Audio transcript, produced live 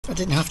I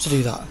didn't have to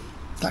do that.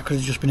 That could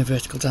have just been a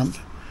vertical damp,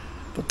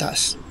 but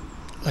that's,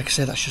 like I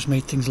said, that's just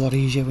made things a lot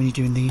easier when you're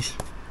doing these.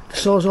 The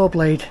SAWZALL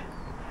blade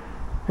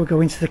will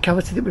go into the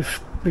cavity that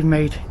we've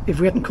made.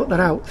 If we hadn't cut that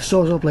out, the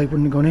SAWZALL blade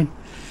wouldn't have gone in.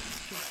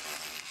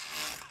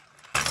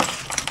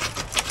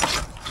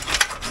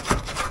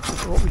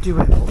 So what we're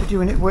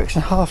doing, it works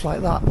in half like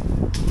that.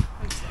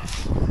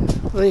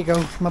 There you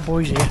go, my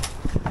boys here.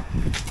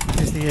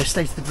 There's the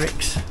state of the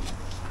bricks.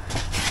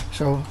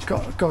 So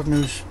God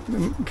knows,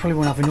 we probably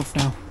won't have enough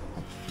now.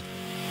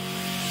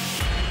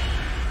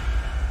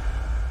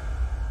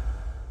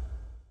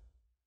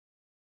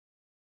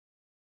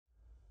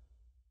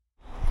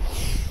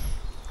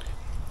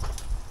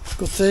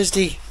 Good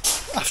Thursday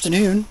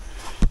afternoon,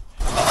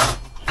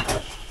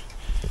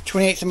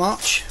 28th of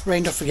March,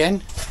 rained off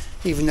again,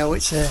 even though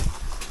it's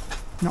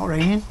not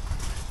raining.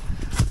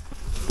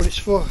 But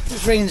it's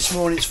raining this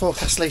morning, it's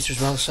forecast later as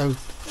well, so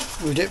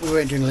we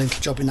weren't doing a lintel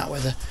job in that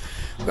weather.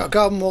 We've got a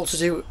garden wall to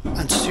do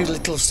and 2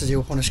 lintels to do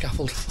up on a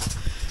scaffold.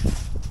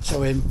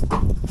 So and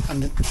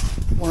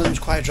one of them's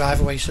quite a drive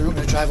away, so we're not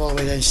going to drive all the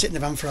way there and sit in the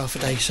van for half a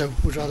day, so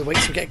we'd rather wait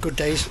till we get good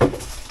days.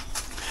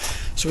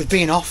 So with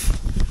being off,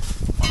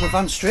 the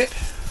van strip,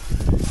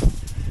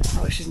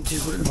 Alex isn't too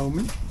good at the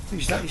moment,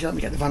 he's letting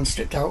me get the van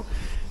stripped out,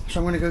 so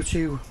I'm going to go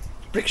to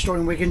brick store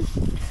in Wigan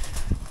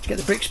to get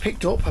the bricks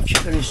picked up. I've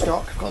checked them in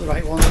stock, I've got the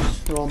right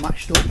ones, they're all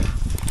matched up,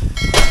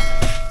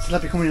 so they'll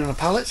be coming in on a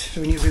pallet,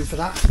 so we need room for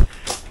that.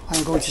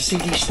 I'm going to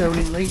CD Stone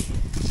in Lee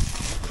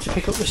to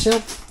pick up the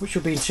sill, which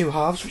will be in 2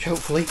 halves, which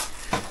hopefully,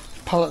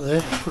 pallet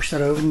there, push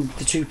that over and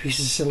the 2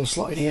 pieces of sill will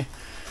slot in here.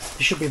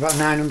 There should be about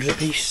 900 a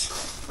piece.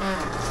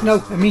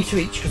 No, a metre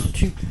each, because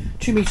 2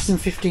 metres and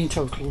 15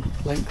 total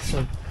length,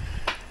 so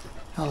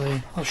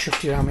I'll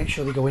shift you around, make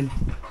sure they go in.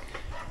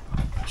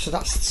 So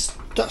that's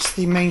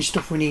the main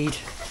stuff we need,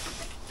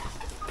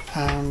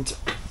 and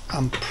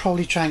I'm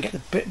probably try and get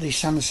the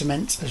sand and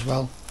cement as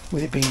well,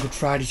 with it being Good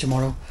Friday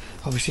tomorrow.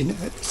 Obviously, the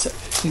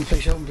only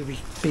place open to be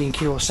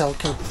B&Q or CILL.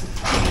 I'm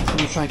going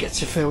to try and get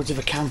to Fairwoods if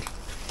I can.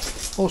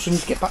 Also need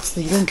to get back to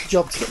the lintel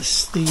job to get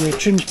the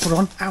trims put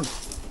on. Ow!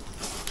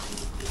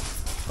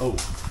 Oh.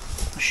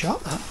 I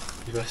shot that.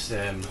 You best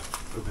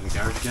open the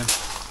garage again.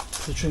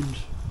 The trims.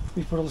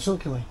 We put all the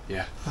silk away?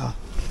 Yeah. Ah.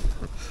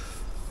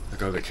 I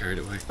got a bit carried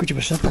away. Good job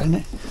I said that,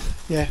 innit?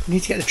 Yeah, we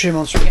need to get the trim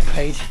on so we get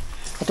paid.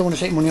 I don't want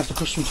to take money off the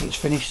customer until it's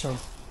finished, so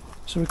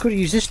we could have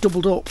used this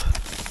doubled up,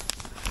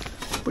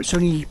 but it's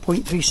only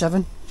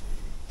 0.37,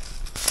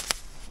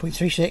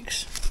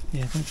 0.36,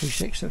 yeah,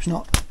 0.36, so it's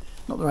not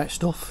the right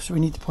stuff, so we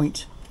need the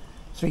 0.32,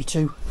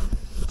 so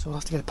we'll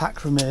have to get a pack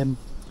from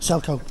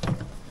Selco.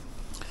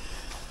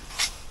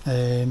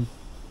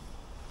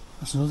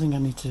 That's another thing I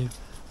need to do,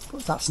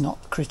 but that's not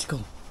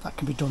critical. That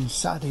can be done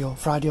Saturday or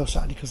Friday or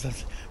Saturday, because I'm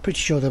pretty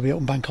sure they'll be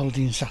open bank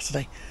holiday on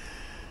Saturday.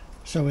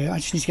 So I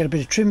just need to get a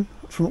bit of trim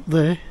from up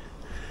there,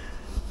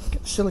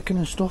 get the silicone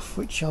and stuff,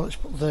 which I'll just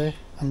put there,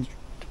 and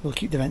we'll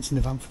keep the vents in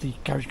the van for the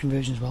garage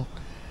conversion as well.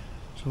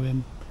 So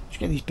just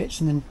get these bits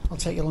and then I'll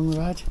take you along the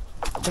ride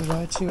to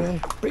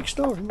Brick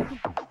Store.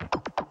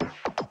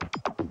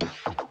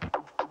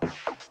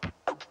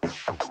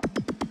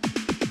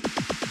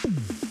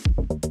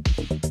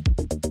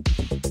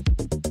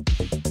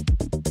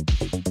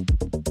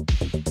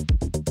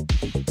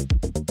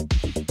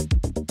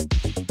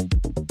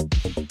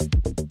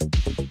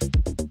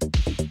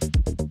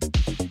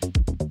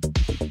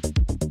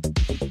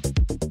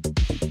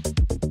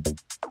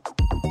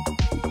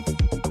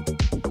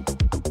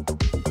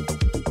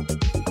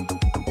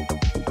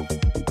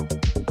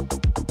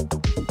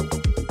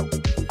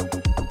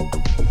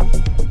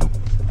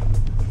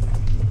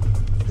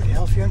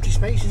 Few empty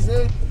spaces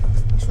there,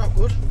 it's not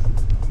good.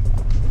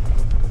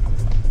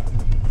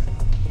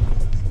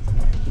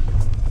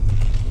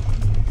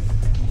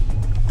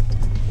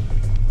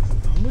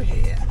 And we're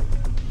here.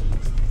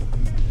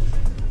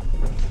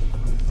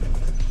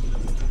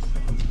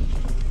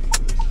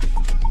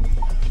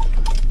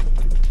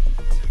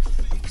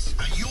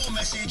 And your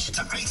message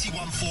to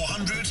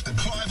 81400 and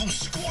Clive will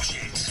squash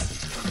it.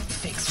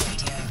 Fix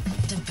radio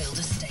to build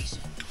a station.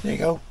 There you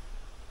go.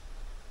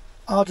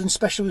 Arden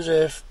Special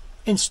Reserve.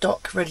 In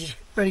stock, ready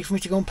for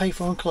me to go and pay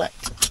for and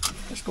collect.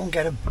 Let's go and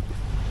get them.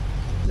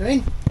 They're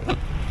in. I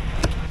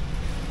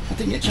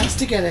didn't get a chance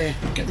to get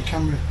the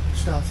camera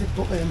started,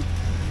 but I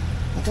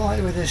don't like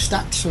the way they're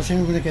stacked, so I think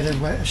I'm going to get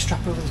a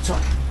strap over the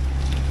top.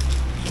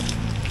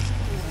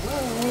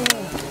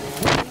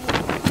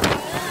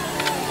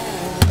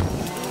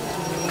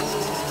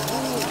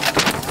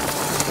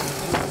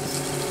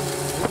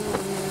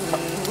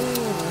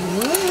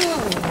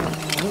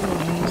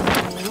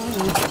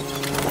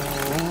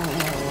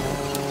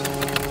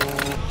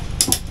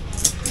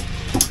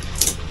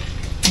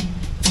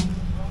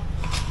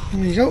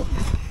 There you go.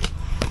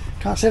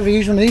 Can't say I've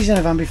used one of these in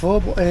a van before,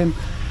 but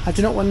I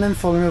do not want them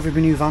falling over my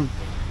new van.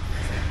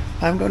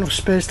 I haven't got enough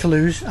spares to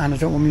lose, and I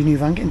don't want my new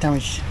van getting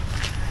damaged.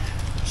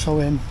 So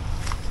there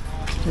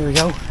we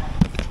go.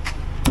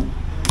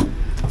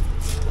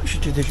 That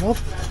should do the job.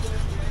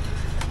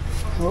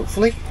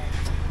 Hopefully.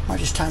 Might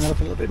just tighten that up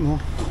a little bit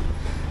more.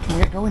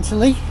 we get going to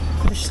Lee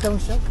for this stone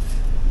sill.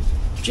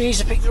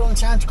 Jeez, I picked the wrong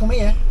time to come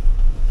here.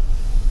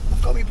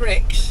 I've got my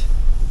bricks.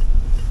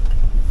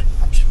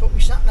 I've just put my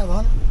sat nav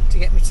on to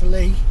get me to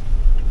Lee.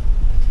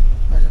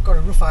 I've got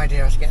a rough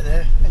idea how to get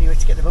there. Anyway,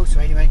 to get the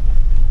motorway anyway.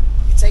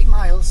 It's 8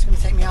 miles, it's going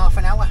to take me half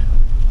an hour.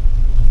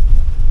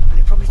 And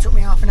it probably took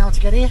me half an hour to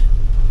get here.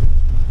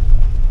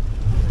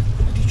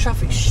 The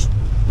traffic's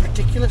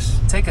ridiculous.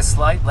 Take a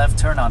slight left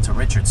turn onto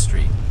Richard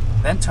Street,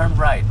 then turn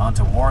right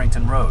onto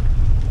Warrington Road.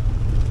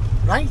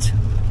 Right?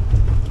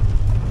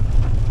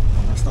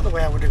 Well, that's not the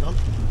way I would have gone.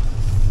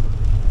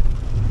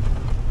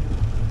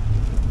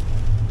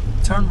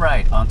 Turn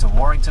right onto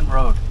Warrington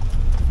Road.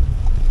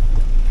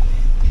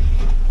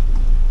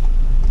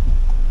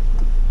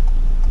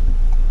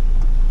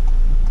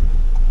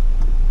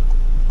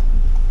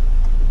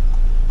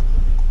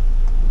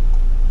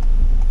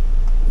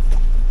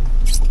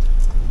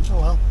 Oh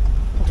well,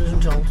 what does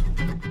I'm told.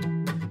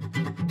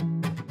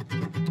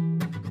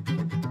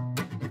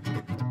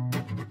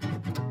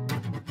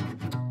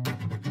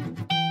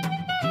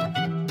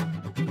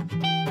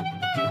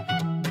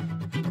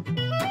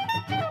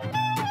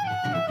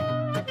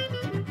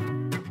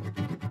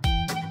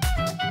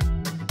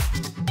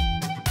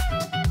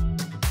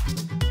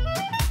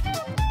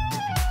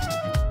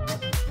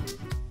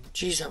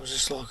 Jeez, that was a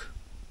slog.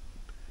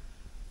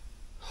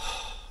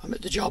 I'm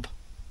at the job.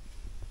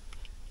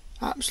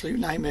 Absolute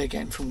nightmare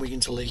getting from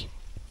Wigan to Lee.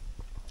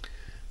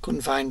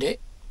 Couldn't find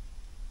it.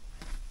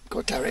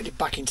 Got directed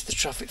back into the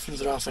traffic for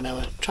another half an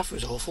hour. Traffic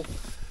was awful.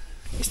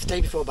 It's the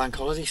day before bank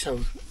holiday, so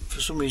for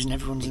some reason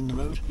everyone's in the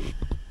road.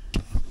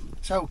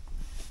 So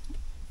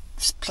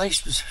this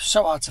place was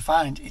so hard to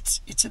find. It's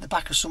at the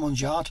back of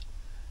someone's yard.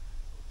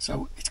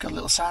 So it's got a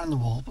little sign on the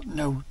wall, but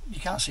no, you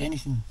can't see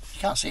anything. You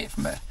can't see it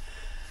from there.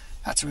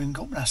 Had to ring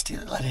up and ask to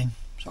get let in.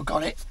 So I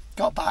got it,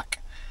 got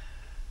back,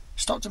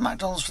 stopped at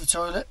McDonald's for the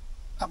toilet,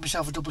 had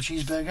myself a double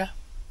cheeseburger.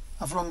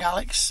 I've rung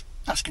Alex,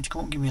 asking to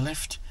come up and give me a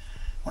lift.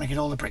 I want to get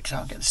all the bricks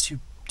out and get this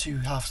two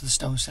halves of the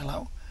stone sill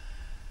out.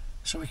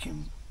 So we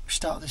can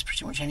start this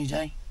pretty much any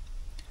day.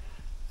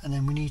 And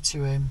then we need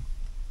to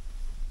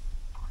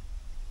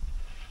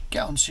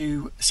get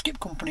onto a skip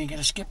company and get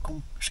a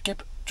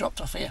skip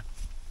dropped off here.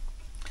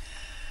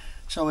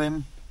 So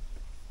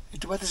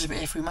if the weather's a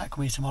bit iffy, we might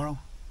come here tomorrow.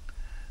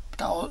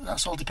 But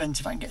that's all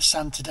depends if I can get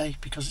sand today,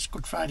 because it's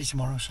Good Friday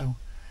tomorrow. So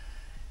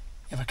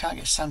if I can't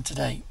get sand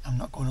today, I'm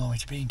not going all the way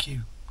to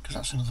B&Q, because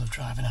that's another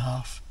drive and a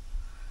half.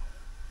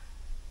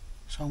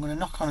 So I'm going to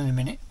knock on in a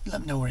minute, let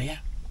them know we're here,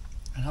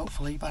 and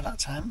hopefully by that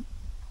time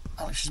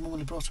Alex's mum will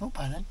have brought him up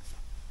by then.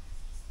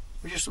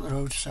 We're just up the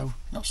road, so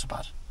not so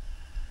bad.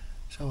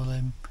 So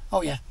we'll,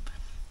 oh yeah,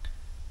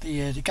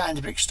 the guy in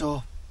the brick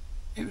store,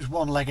 it was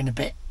one leg and a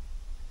bit,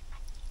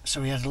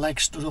 so he had a leg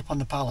stood up on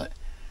the pallet,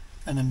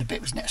 and then the bit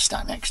was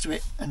stacked next to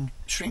it and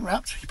shrink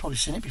wrapped. You've probably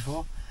seen it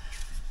before.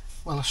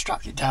 Well, I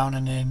strapped it down,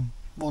 and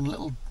one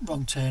little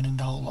wrong turn and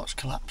the whole lot's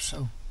collapsed,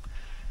 so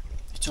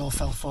it all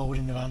fell forward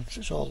in the van. So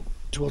it's all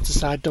towards the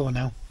side door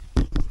now,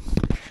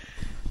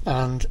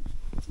 and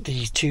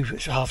the two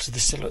halves of the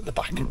sill at the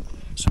back,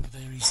 so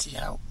they're easy to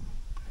get out.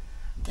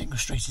 They can go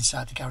straight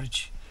inside the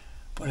garage.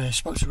 But I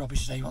spoke to Robbie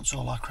today. He wants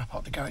all our crap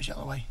out the garage out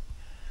of the way.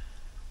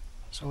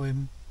 So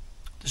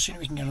the sooner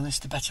we can get on this,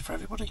 the better for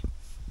everybody.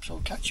 So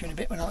I'll catch you in a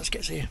bit when Alex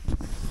gets here.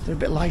 They're a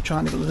bit lighter,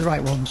 aren't they, but they're the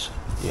right ones.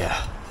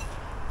 Yeah.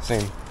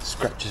 Same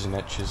scratches and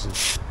etches and...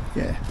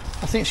 Yeah.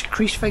 I think it's a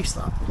crease face,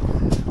 that.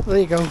 Well, there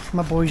you go,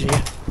 my boys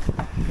here.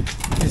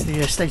 Here's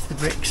the state of the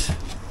bricks.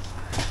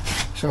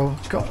 So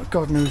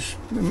God knows,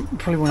 we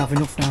probably won't have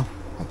enough now.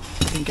 I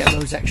didn't get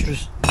loads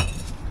extras.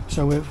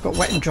 So we've got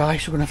wet and dry,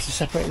 so we're going to have to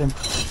separate them.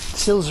 The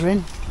sills are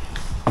in.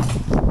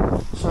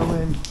 So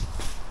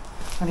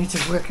I need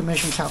to work a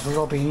measurement out for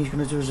Robbie, and he's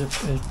going to do us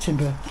a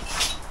timber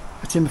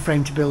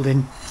frame to build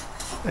in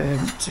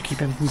to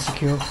keep everything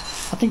secure.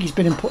 I think he's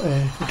been and put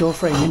a door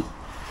frame in,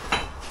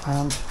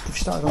 and they've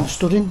started on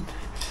studding.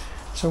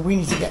 So we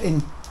need to get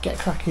in, get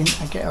cracking,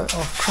 and get our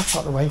crap out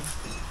of the way,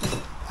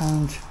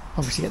 and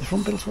obviously get the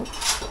front built up.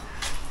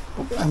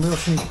 And we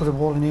also need to put a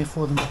wall in here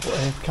for them, but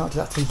we can't do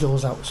that till the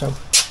door's out. So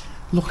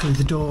luckily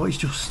the door is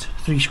just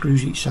 3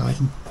 screws each side,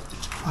 and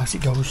as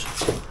it goes.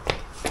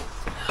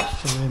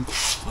 So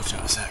watch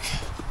out a sec.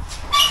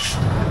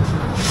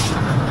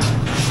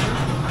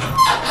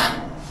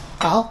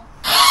 Al,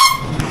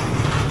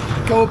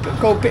 go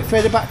a bit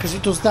further back, because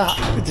it does that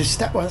with the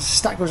stack. Well, as the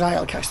stack goes high,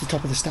 it'll catch the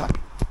top of the stack.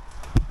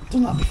 I've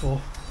done that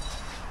before.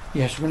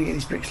 Yes, we're going to get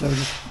these bricks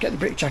loaded, get the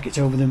brick jackets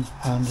over them,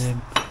 and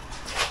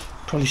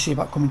probably see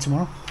about coming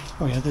tomorrow.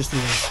 Oh yeah, there's the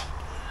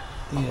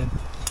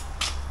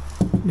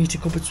meter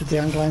cupboards with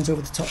the hang lines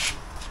over the top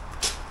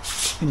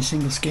in a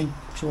single skin.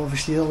 So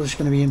obviously all is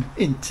going to be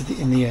in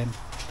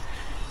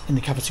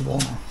the cavity wall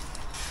now.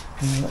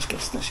 Anyway, let's get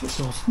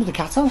sorted. Another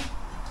cat, Al?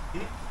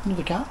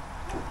 Another cat?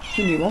 It's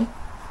a new one.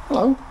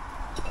 Hello.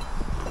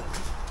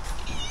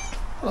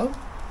 Hello.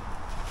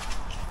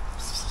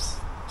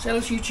 Say hello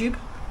to YouTube.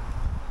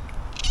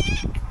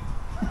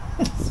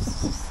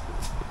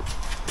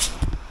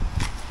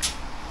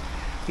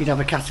 You'd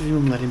have a cat if your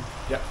mum let him.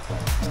 Yep.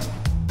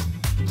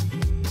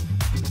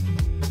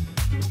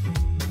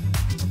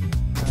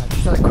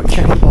 Just had a quick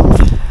check of the bond.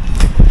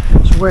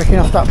 So working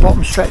off that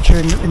bottom stretcher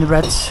in the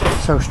reds,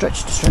 so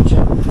stretcher to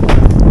stretcher,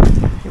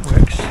 it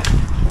works.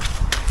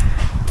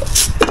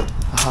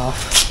 A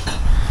half,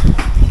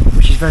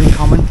 which is very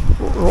common.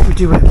 What we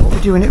do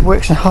when it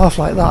works in half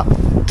like that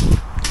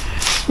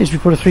is we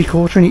put a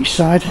 3/4 in each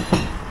side,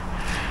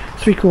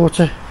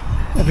 3/4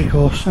 every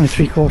course and a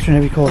 3/4 in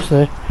every course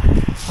there,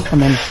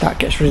 and then that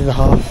gets rid of the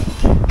half.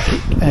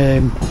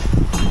 And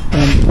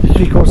the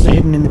 3/4 are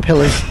hidden in the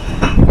pillars.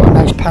 We've got a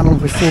nice panel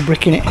with full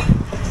brick in it.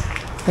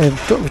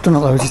 We've done it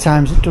loads of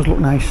times. It does look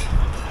nice.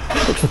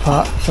 It looks the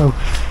part. So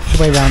it's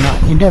a way around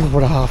that. You never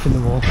put a half in the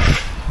wall.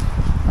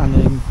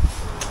 And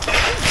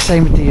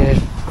same with the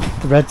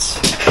reds.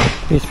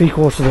 Be a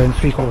 3/4 there and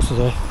 3/4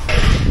 there.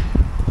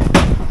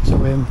 So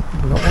we've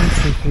got 1,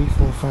 2, 3,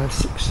 4, 5,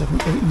 6,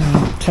 7, 8,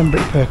 9, 10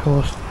 brick per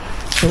course.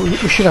 So we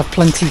should have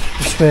plenty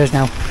of spares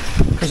now,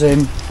 because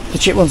the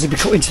chip ones will be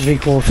cut into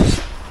 3/4,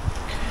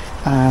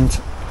 and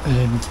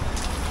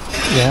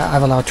yeah,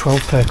 I've allowed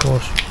 12 per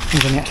course.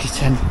 There's only actually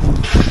 10.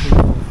 1, 2, 3,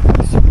 4,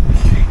 5, 7,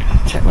 8,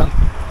 9,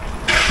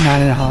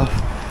 9.5,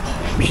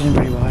 which isn't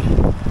very wide.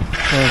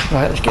 So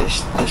right, let's get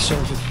this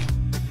sorted.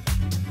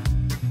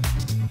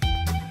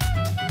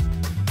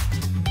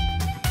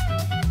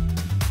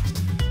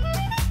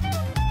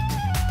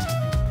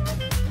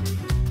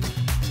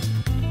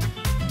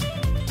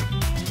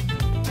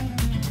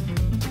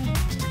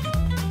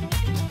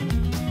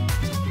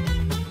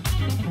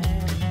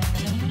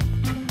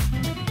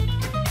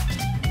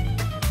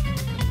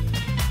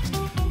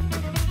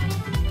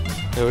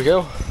 There we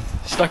go.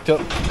 Stacked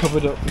up,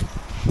 covered up.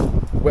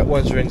 Wet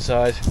ones are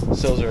inside,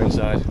 sills are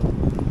inside.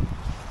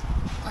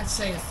 I'd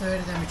say a third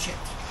of them are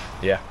chipped.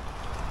 Yeah.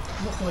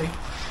 Luckily,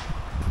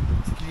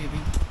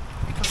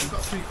 because we've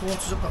got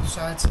 3/4 up both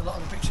sides, a lot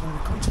of the bricks are going to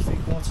be cut into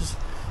 3/4,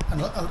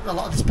 and a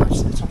lot of this patch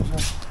at the top as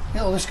well.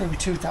 Yeah, all this is going to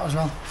be toothed out as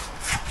well,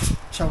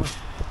 so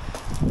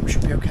we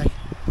should be okay.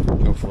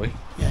 Hopefully.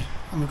 Yeah,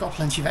 and we've got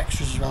plenty of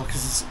extras as well,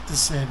 because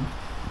there's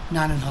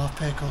 9.5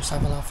 per course.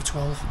 I've allowed for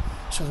 12,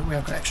 so that we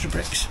have got extra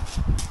bricks.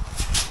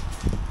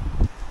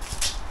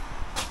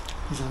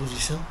 Here's our lovely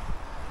sill.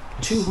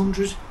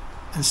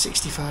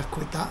 265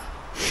 quid that.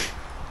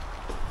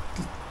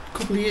 A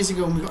couple of years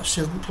ago when we got a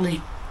sill,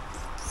 probably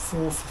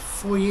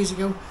four years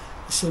ago,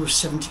 the sill was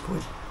 70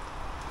 quid.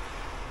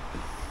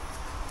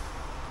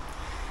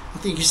 I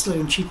think it's still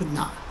even cheaper than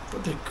that,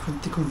 but they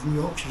come from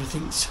Yorkshire. I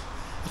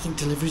think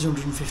delivery's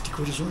 150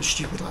 quid or something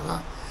stupid like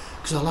that,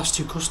 because our last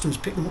two customers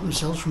picked them up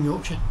themselves from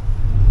Yorkshire.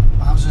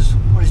 Houses,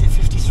 what is it,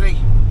 53?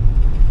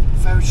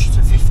 Ferrets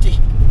to 50,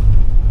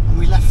 and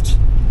we left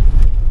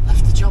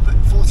the job at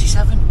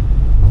 47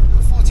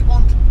 or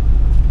 41.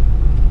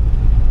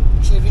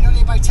 So if you're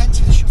only by 10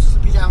 to, the shutters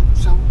will be down.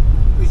 So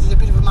we did a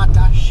bit of a mad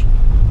dash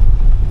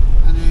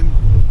and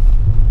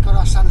got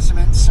our sand and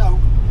cement. So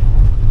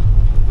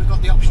we've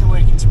got the option of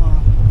working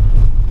tomorrow.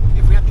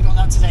 If we hadn't got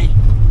that today, we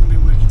wouldn't have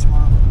been working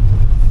tomorrow.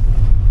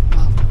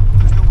 Well,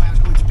 there's no way I was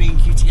going to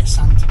B&Q to get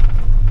sand.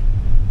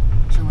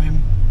 So we've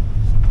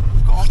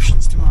got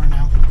options tomorrow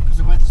now, because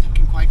the weather's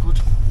looking quite good.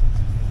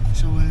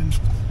 So we'll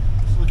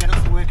get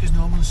up for work as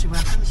normal and see what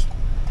happens.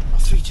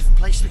 Got 3 different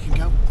places we can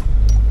go.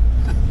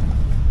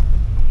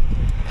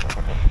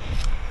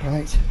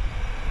 Right,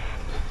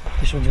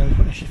 this one's only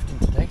putting a shift in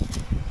today.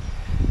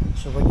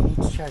 So when you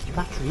need to charge your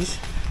batteries,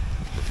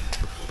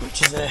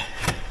 which is a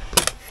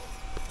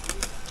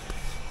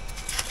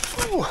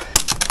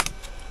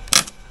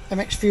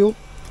MX Fuel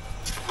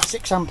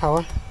 6 amp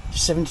hour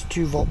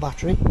 72 volt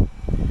battery.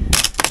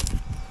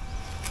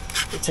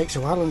 It takes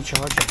a while on the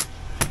charger,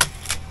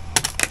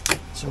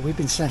 so we've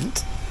been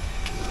sent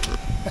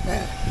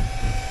a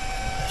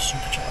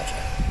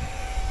supercharger.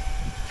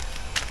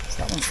 So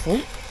that one's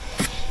full.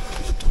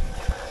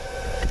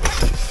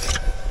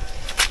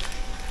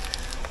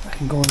 That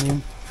can go on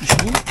the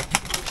machine.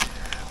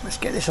 Let's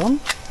get this on.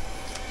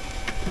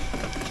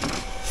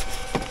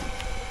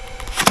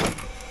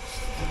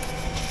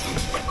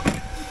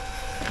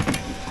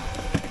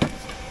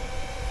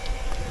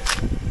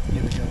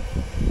 Here we go.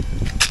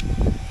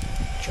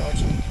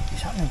 Charging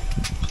is happening.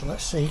 So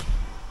let's see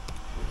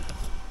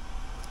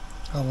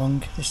how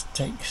long this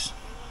takes.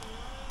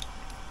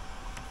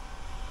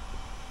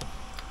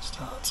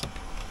 Start.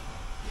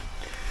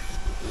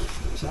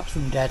 So that's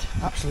from dead,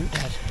 absolute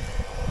dead.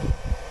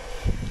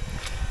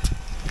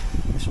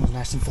 This one's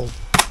nice and full.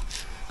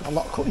 Got a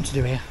lot of cutting to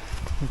do here.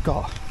 We've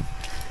got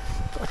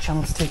a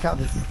channel to take out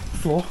the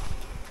floor,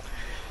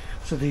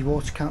 so the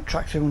water can't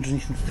track through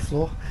underneath into the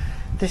floor.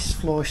 This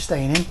floor is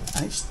staying in,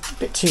 and it's a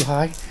bit too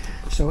high,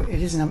 so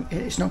it's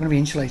not going to be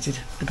insulated.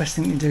 The best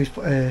thing you can do is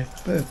put a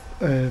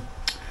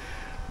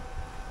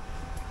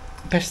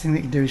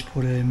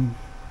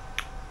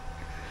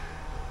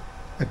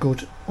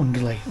good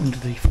underlay under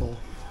the floor,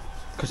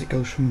 because it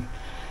goes from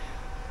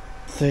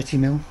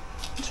 30mm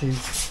to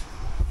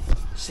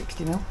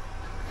 60mm.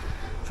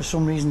 For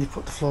some reason they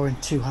put the floor in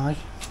too high.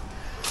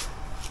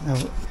 Now,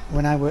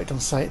 when I worked on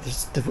site,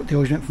 they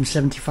always went from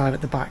 75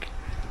 at the back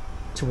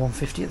to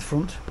 150 at the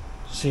front,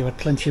 so you had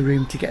plenty of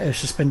room to get a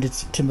suspended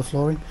timber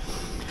flooring.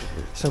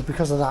 So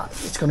because of that,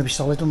 it's going to be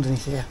solid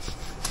underneath here.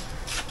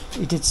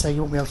 He did say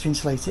you won't be able to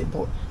insulate it,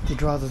 but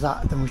he'd rather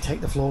that than we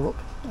take the floor up,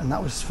 and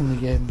that was from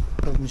the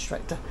building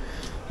inspector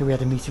who we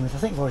had a meeting with. I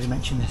think I've already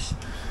mentioned this,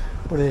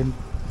 but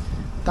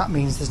that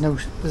means there's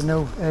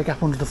no air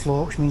gap under the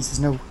floor, which means there's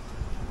no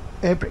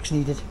air bricks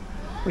needed,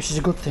 which is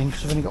a good thing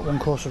because we've only got one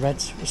course of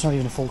reds. It's not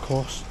even a full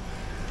course,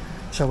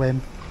 so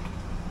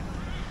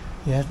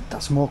yeah,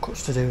 that's more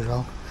cuts to do as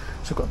well.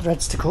 So I've got the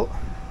reds to cut,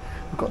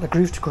 we've got the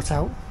groove to cut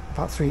out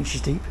about 3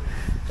 inches deep,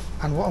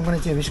 and what I'm going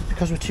to do is,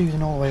 because we're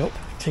toothing all the way up,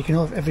 taking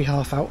every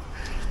half out,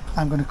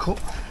 I'm going to cut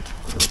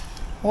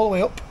all the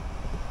way up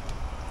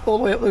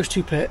those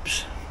two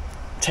pips,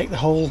 take the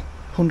whole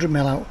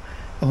 100mm out,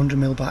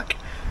 100mm back,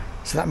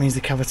 so that means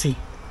the cavity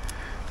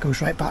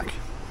goes right back.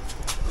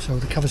 So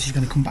the cavity is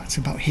going to come back to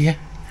about here,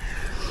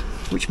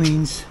 which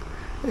means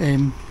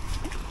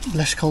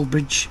less cold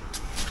bridge,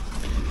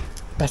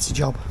 better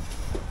job.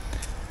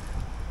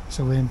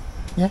 So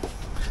yeah,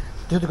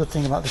 the other good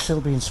thing about the sill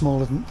being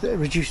smaller, than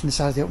reducing the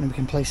size of the opening, we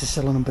can place a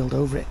sill on and build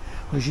over it,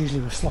 whereas usually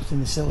we're slotting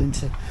the sill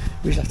into,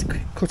 we usually have to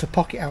cut a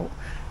pocket out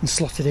and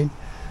slot it in,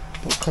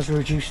 but because we're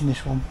reducing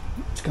this one,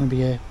 it's going to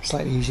be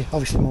slightly easier.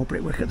 Obviously more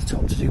brickwork at the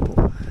top to do,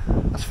 but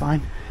that's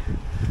fine.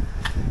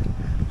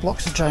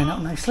 Blocks are drying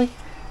out nicely,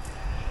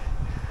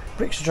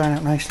 bricks are drying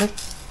out nicely,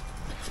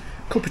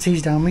 cup of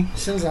tea's down me,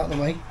 sill's out of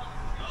the way,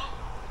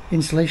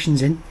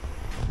 insulation's in,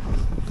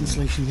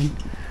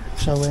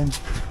 so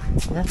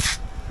yeah,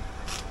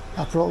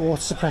 I brought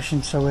water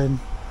suppression, so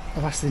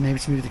I've asked the neighbour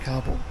to move the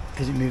car, but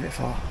didn't move it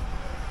far,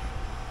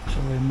 so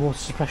water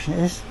suppression it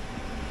is.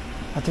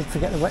 I did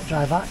forget the wet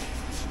dry vac,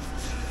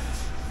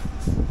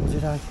 or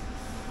did I?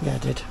 Yeah, I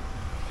did,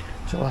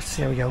 so we'll have to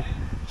see how we go.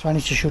 So I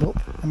need to shut up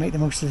and make the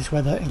most of this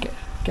weather and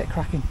get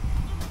cracking.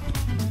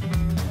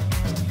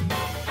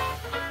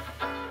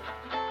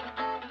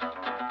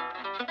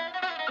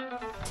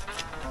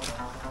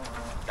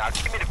 Now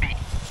give me the beat.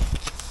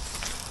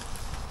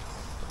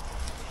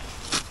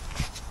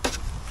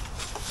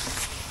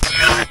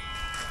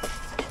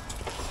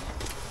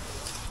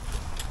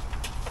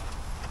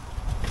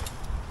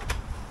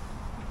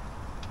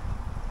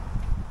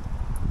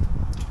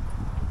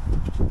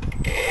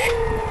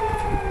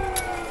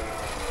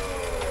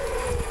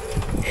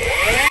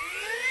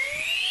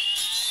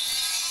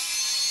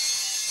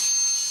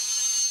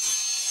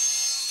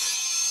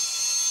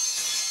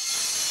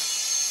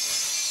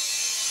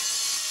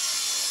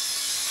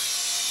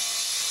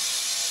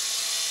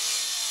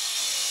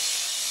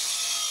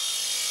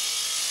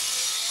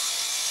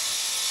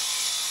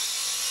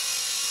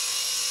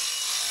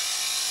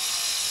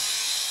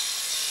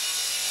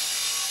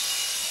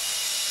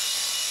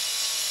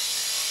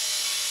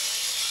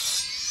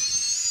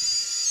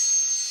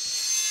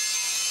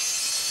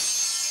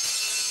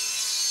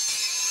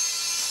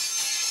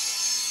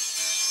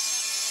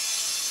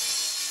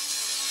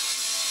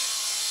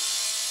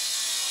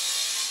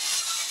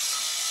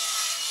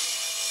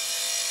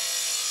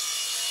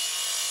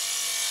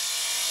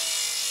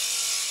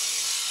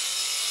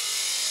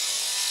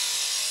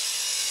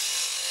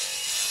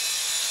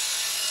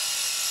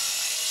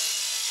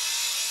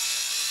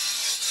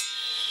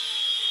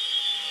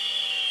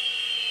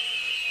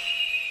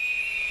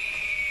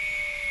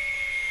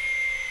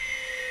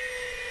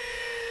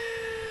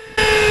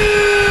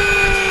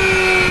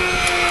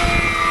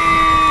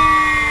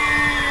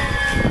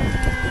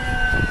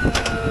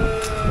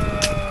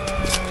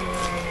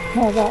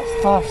 Oh,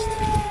 that's fast.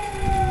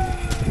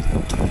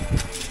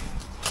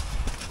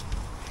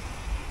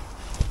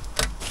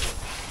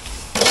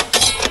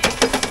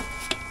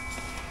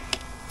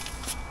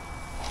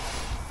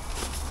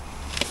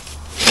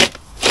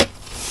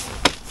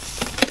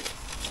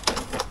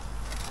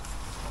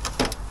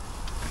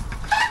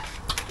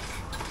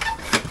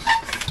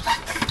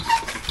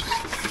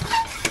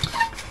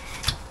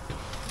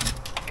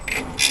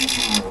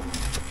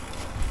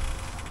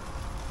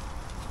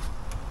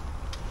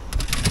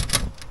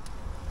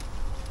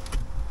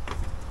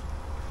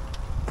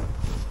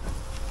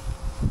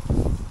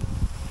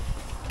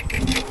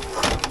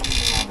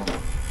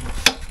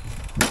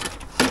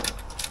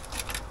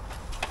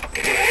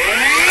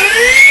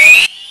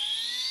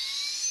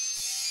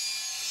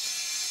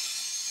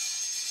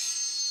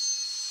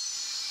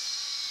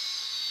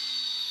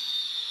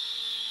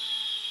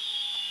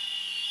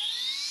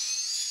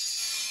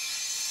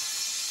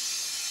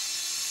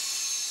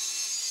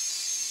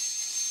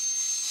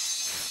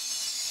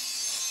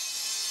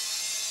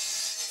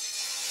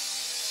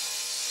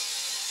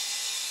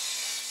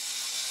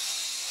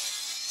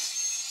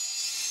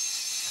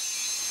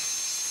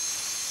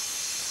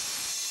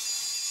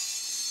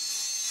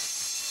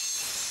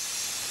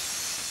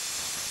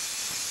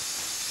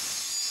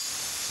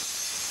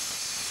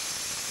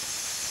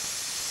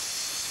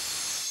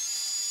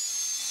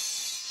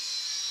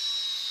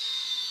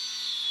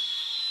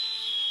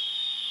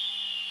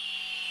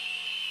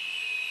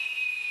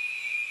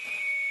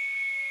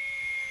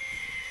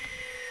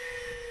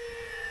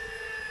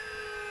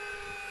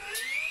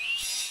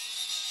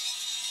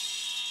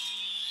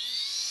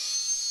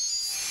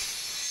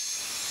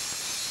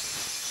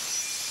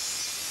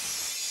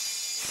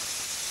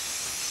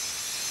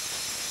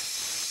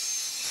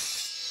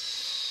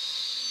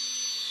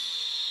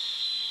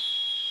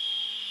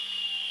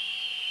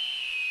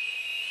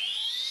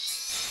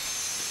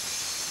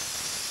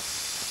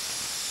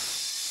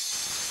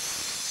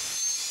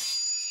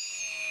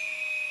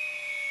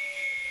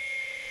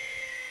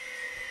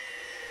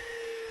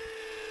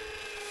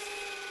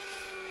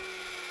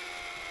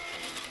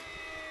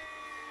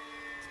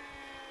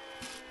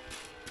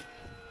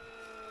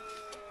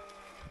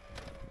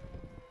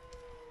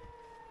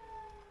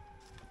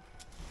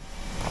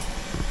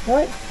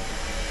 Right,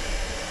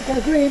 I've got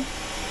a green,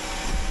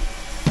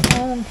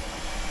 and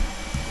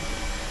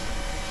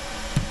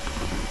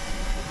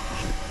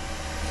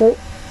so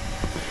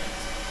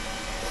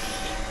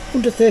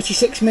under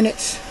 36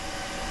 minutes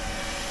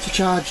to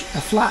charge a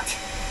flat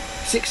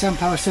 6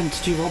 amp hour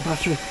 72 volt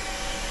battery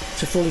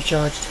to fully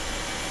charged.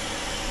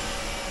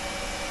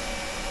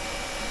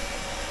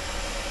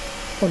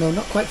 Oh no,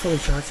 not quite fully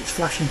charged, it's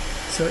flashing,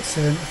 so it's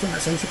I think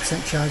that's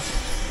 80% charged.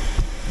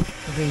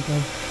 So there you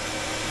go.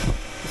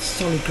 It's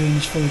solid green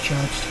is fully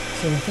charged,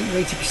 so I think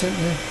we're 80%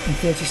 there in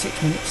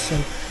 36 minutes, so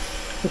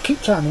we'll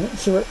keep timing it and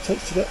see what it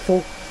takes to get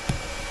full.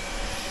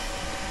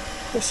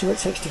 Let's see what it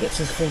takes to get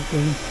to the full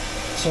green,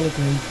 solid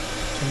green,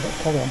 so we've got to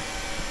carry on.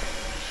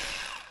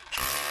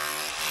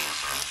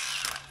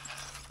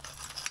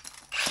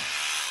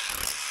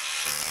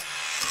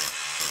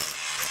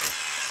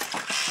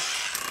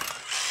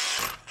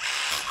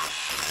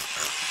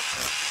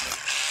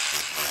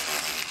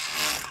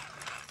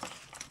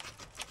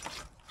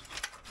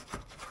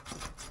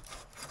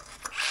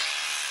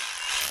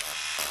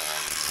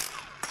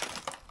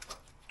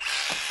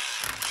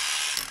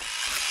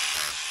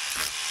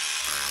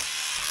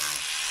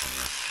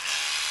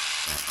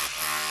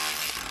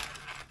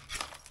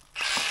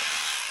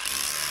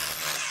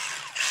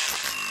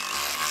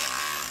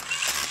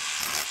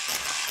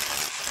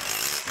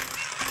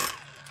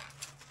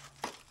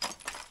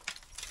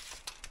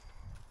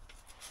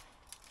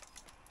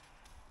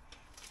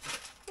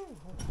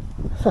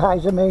 That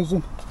is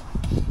amazing,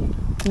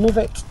 love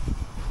it.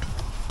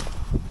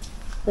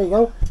 There you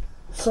go,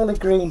 solid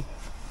green,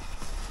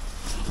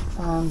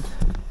 and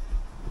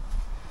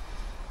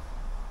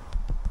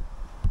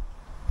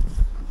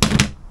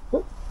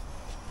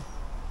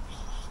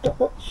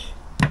stopwatch,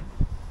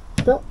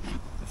 stop,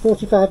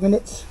 45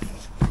 minutes,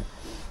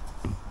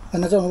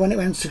 and I don't know when it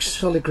went to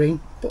solid green,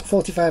 but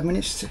 45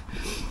 minutes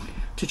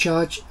to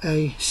charge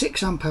a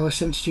 6 amp hour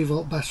 72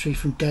 volt battery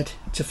from dead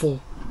to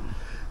full,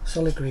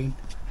 solid green.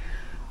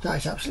 That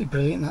is absolutely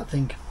brilliant, that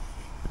thing.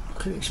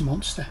 Look at this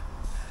monster.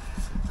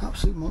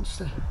 Absolute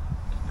monster.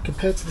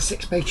 Compared to the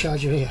 6-bay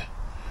charger here.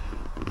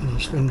 And you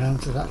spin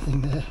round to that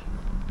thing there.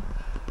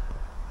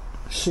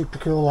 Super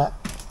cool that.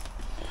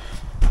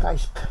 That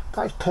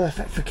is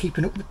perfect for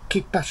keeping up,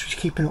 keep batteries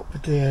keeping up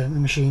with the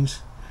machines.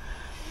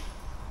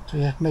 So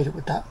yeah, made up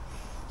with that.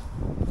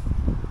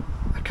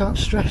 I can't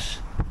stress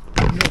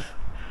enough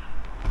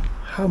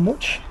how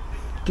much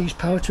these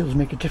power tools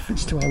make a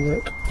difference to our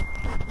work.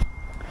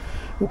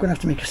 We're going to have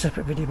to make a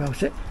separate video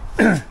about it.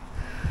 But,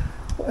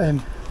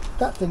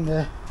 that thing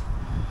there,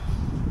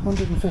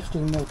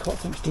 115mm cut, I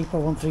think it's deeper,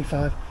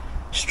 135,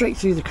 straight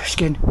through the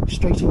skin,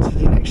 straight into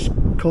the next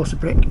course of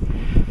brick,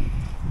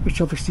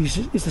 which obviously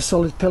is the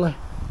solid pillar,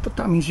 but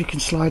that means you can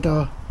slide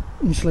our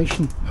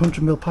insulation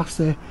 100mm past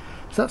there,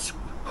 so that's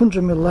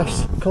 100mm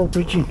less cold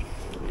bridging.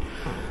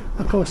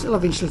 Of course it'll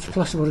have insulated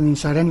plasterboard on the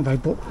inside anyway,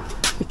 but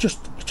it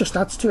just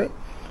adds to it.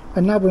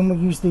 And now when we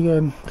use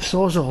the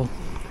SAWZALL,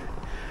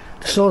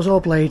 the SAWZALL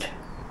blade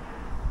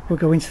will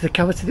go into the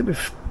cavity that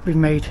we've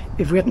made.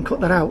 If we hadn't cut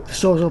that out, the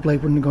SAWZALL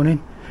blade wouldn't have gone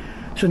in.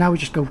 So now we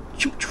just go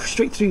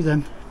straight through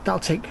them. That'll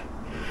take,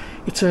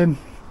 it's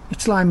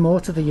lime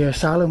mortar, the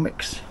silo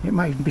mix. It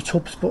might even be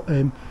tubs, but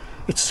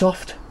it's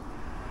soft.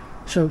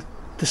 So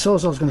the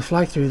SAWZALL is going to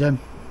fly through them,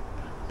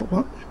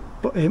 but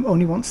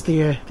only once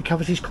the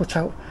cavity's cut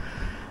out.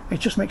 It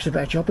just makes a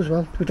better job as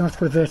well. We don't have to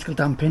put a vertical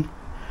damp in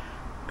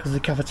because of the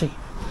cavity,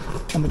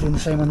 and we're doing the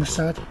same on this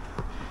side.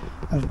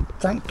 And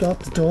thank God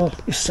the door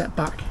is set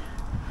back,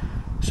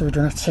 so we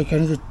don't have to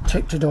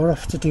take the door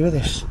off to do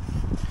this.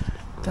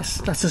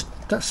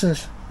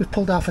 We've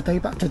pulled half a day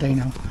back today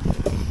now.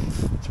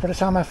 So by the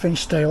time I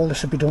finish today, all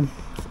this will be done.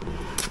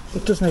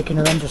 It does make an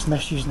horrendous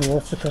mess using the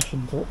water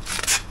suppression, but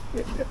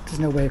there's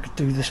no way I could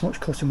do this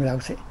much cutting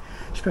without it,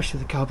 especially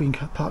with the car being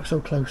parked so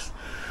close.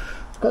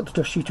 I've got the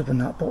dust sheet up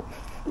and that, but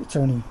it's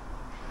only,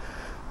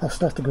 I'll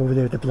still have to go over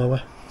there with the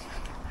blower.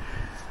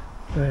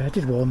 But I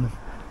did warn them.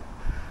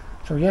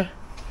 So yeah,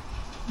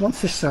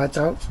 once this side's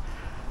out,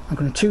 I'm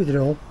going to tooth it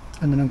all,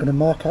 and then I'm going to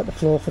mark out the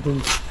floor for the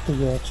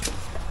little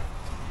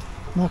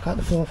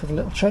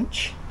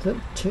trench, the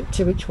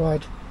 2-inch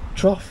wide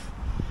trough,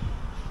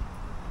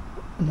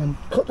 and then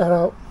cut that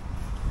out,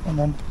 and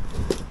then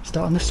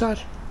start on this side.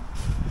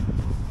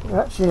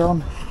 We're actually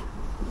on, I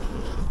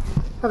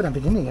haven't had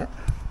beginning yet.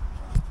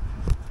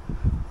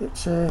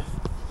 It's 20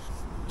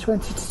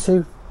 to 2,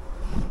 so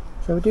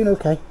we're doing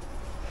okay.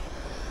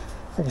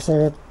 Like I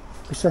say,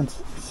 we spent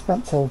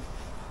till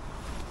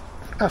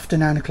after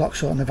 9 o'clock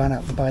sorting the van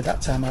out, and by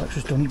that time Alex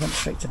was done, he went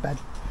straight to bed.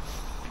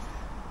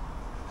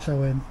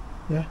 So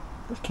yeah,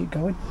 let's keep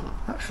going.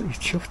 Absolutely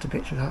chuffed a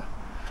bit with that.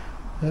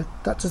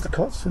 That does the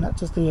cuts, and that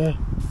does the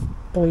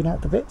boiling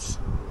out the bits.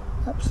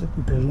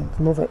 Absolutely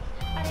brilliant, love it.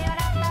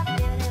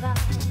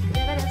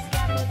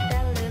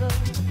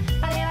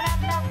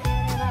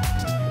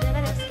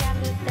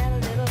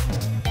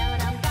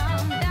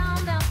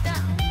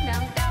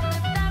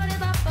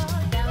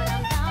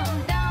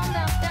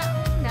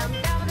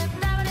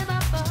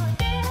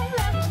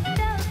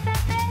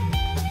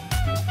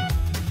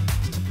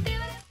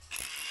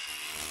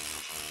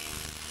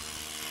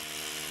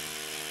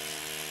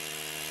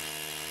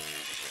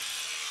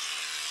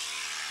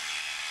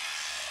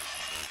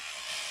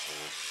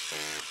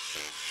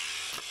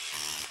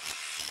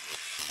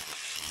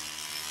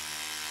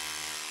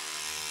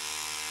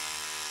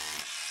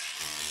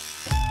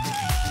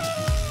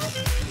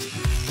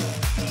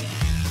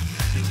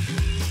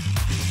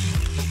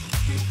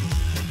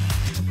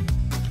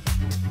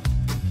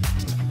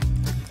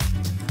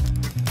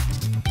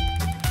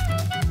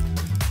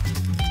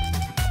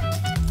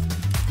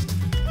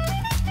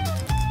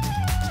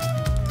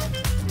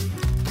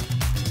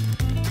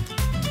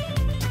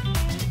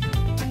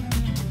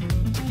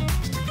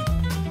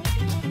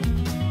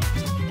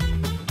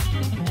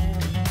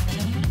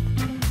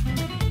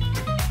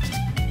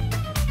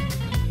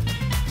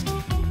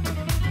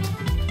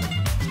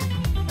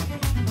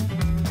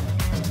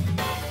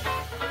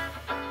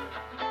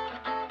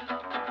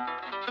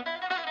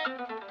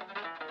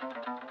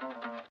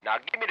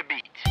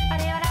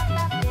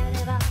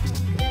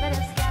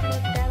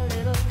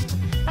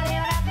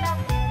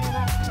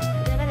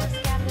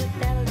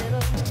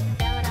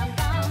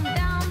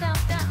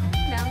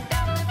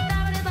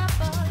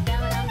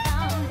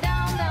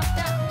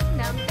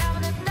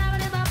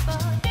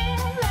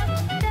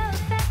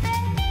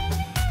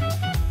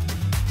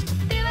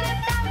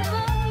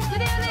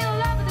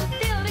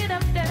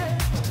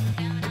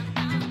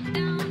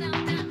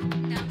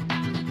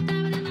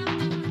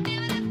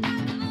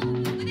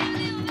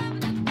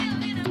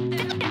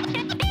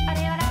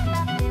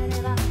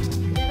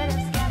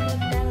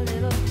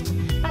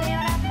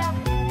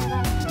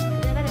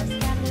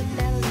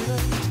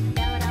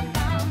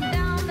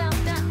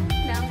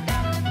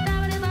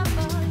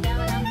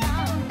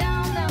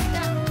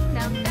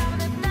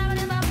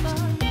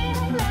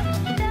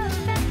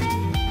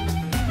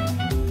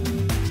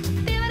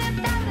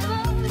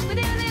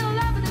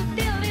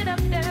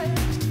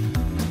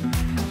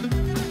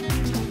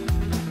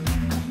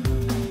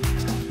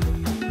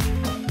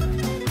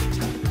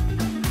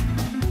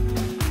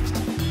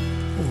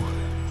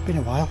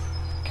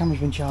 camera's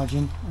been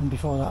charging, and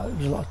before that there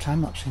was a lot of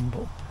time lapsing,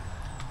 but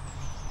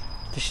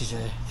this is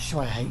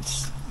why I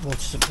hate water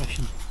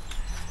suppression.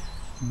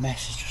 The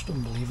mess is just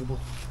unbelievable.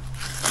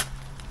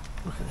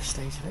 Look at the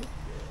state of it.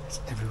 It's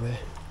everywhere.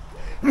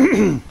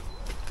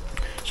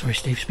 Sorry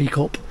Steve, speak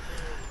up.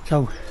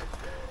 So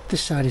this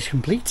side is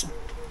complete.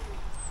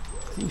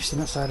 I think you've seen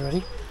that side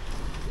already.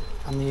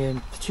 And the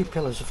two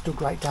pillars have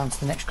dug right down to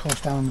the next course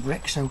down on the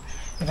brick, so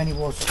if any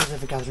water does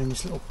ever gather in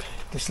this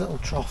little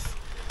trough,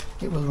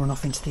 it will run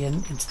off into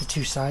the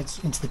two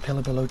sides, into the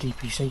pillar below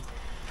DPC.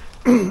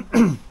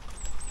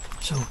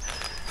 So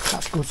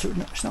that's good, so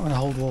it's not going to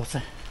hold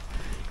water.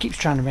 It keeps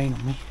trying to rain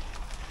on me,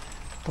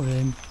 but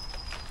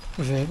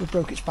we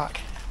broke its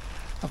back.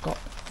 I've got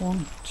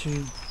 1,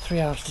 2, 3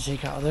 hours to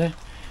take out of there.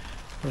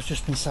 I've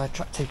just been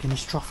sidetracked taking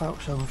this trough out,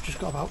 so I've just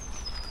got about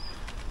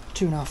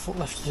 2.5 foot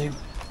left to do,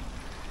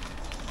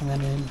 and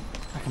then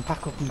I can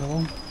pack up and go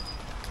home.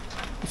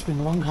 It's been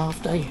a long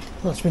half day.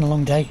 Well, it's been a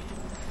long day.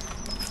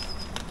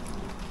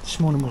 This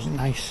morning wasn't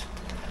nice.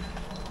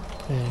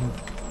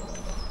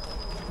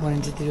 Went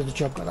and did the other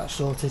job, got that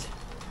sorted.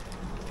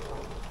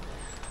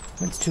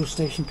 Went to tool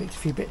station, picked a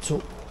few bits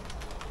up.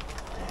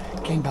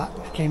 Came back,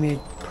 came here,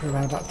 put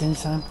around about dinner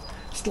time.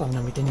 Still haven't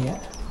had my dinner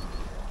yet.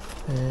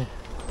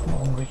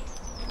 Not hungry.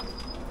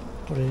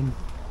 But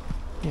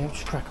yeah,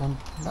 just crack on.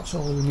 That's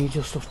all the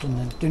remedial stuff done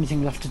then. The only thing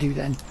we'll have to do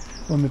then,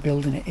 when we're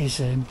building it,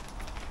 is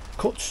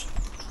cuts.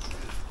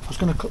 I was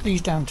going to cut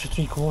these down to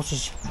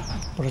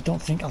 3/4, but I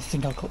think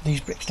I'll cut these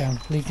bricks down,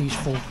 leave these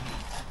full.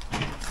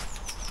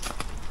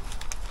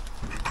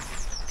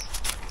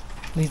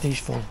 Leave these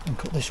full and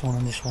cut this one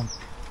and this one.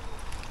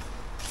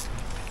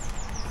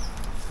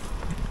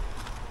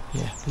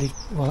 Yeah,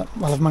 well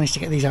I've managed to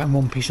get these out in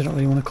one piece, I don't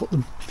really want to cut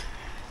them.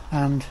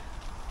 And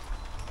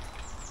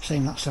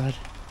same that side.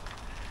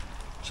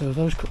 So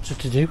those cuts are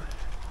to do.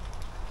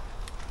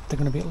 They're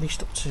going to be at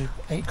least up to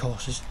 8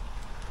 courses,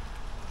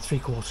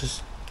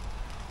 3/4.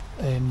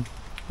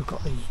 We've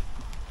got the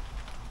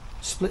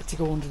split to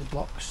go under the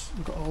blocks.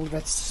 We've got all the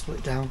reds to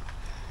split down.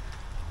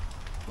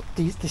 But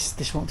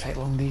this won't take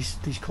long. These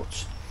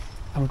cuts,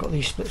 and we've got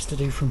these splits to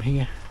do from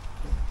here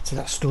to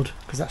that stud,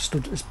 because that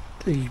stud is,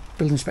 the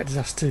building inspector's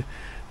asked to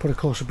put a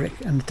course of brick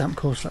and the damp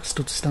course for that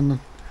stud to stand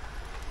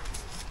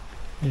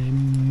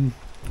on.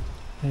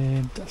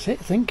 That's it,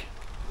 I think.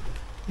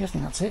 Yeah, I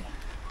think that's it.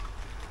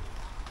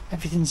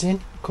 Everything's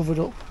in, covered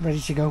up, ready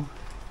to go.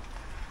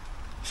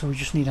 So we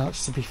just need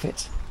Alex to be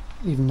fit,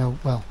 even though,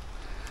 well,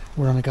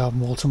 we're on a garden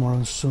wall tomorrow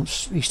and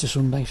Easter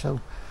Sunday, so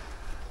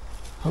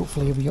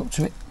hopefully he'll be up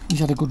to it. He's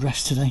had a good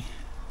rest today.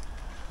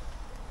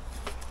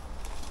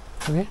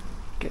 So yeah,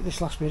 get this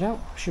last bit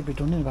out. Should be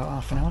done in about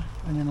half an hour,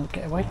 and then I'll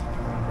get away.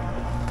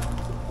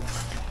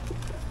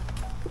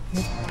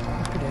 Yeah,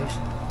 happy days.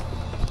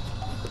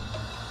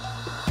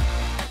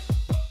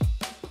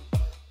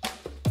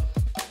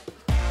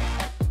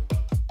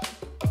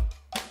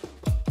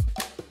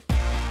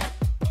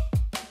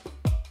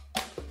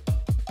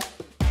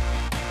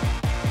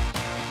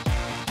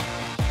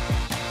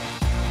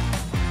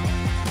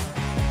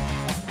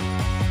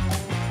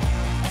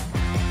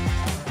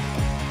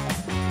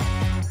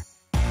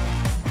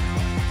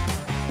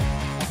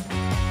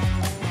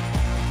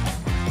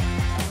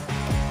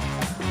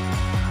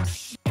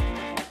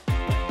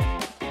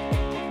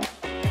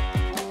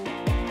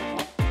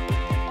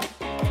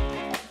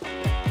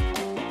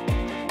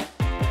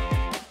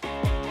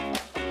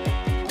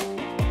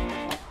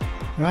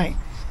 Right,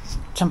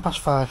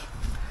 5:10.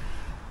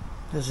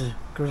 There's a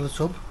gorilla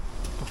tub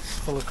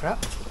full of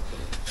crap.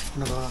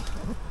 One of our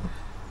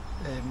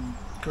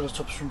gorilla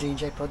tubs from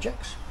D&J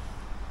projects.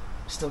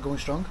 Still going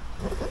strong.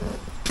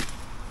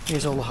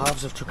 Here's all the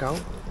halves I've took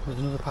out with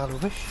another pile of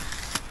rubbish.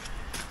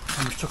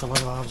 And we've took a lot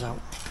of halves out.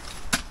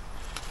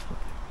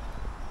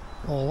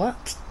 All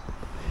that.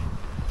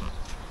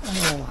 And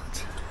all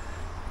that.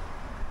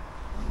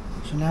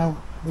 So now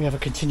we have a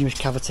continuous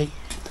cavity.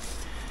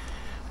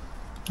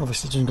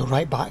 Obviously it doesn't go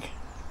right back,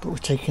 but we're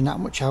taking that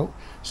much out,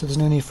 so there's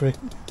no need for a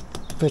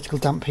vertical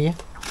damp here.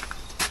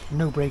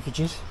 No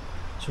breakages.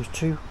 So it's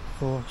 2,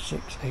 4,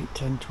 6, 8,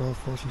 10, 12,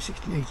 14,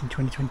 16, 18,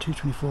 20, 22,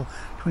 24,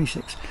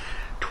 26,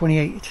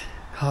 28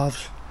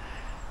 halves,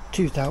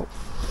 toothed out,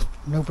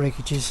 no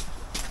breakages.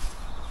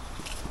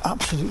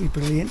 Absolutely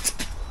brilliant.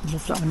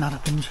 Love that when that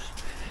happens.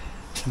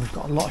 And we've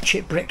got a lot of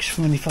chip bricks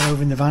from when they fell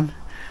over in the van,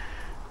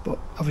 but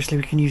obviously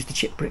we can use the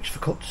chip bricks for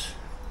cuts.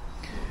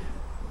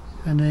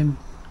 And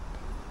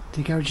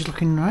the garage is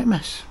looking a right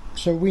mess.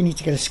 So we need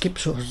to get a skip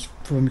sorted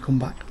for when we come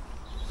back.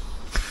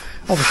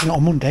 Obviously not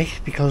on Monday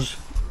because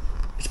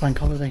it's bank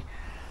holiday.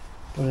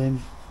 But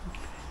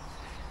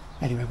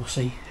anyway, we'll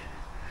see.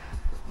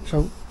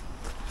 So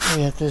oh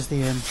yeah, there's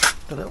the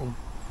little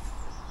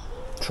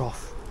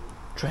trough,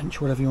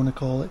 trench, whatever you want to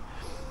call it.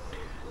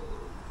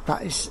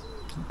 That is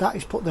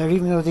put there,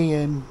 even though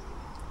the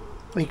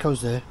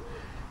eco's there.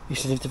 He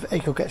said if the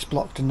eco gets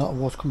blocked and a lot of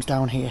water comes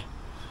down here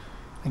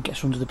and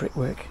gets under the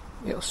brickwork,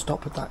 it'll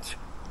stop at that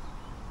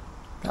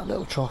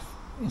little trough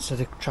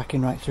instead of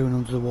tracking right through and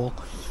under the wall.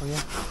 So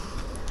yeah,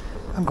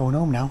 I'm going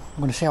home now. I'm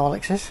going to see how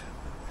Alex is.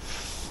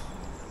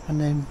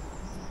 and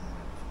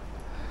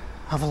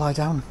have a lie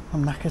down.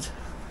 I'm knackered.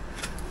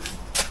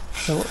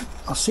 So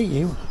I'll see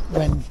you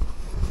when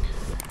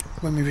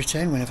we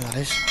return, whenever that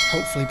is.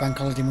 Hopefully bank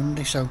holiday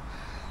Monday, so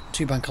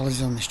 2 bank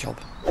holidays on this job,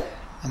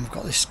 and we've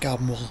got this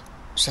garden wall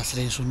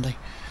Saturday and Sunday.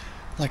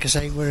 Like I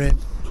say, we're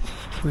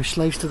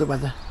slaves to the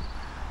weather,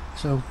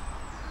 so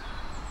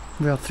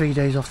we had 3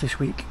 days off this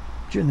week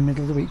during the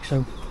middle of the week,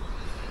 so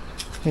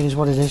it is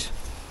what it is.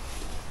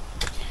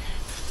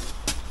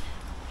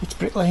 It's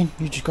bricklaying,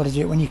 you just got to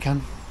do it when you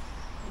can.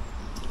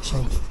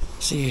 So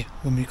see you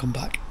when we come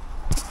back.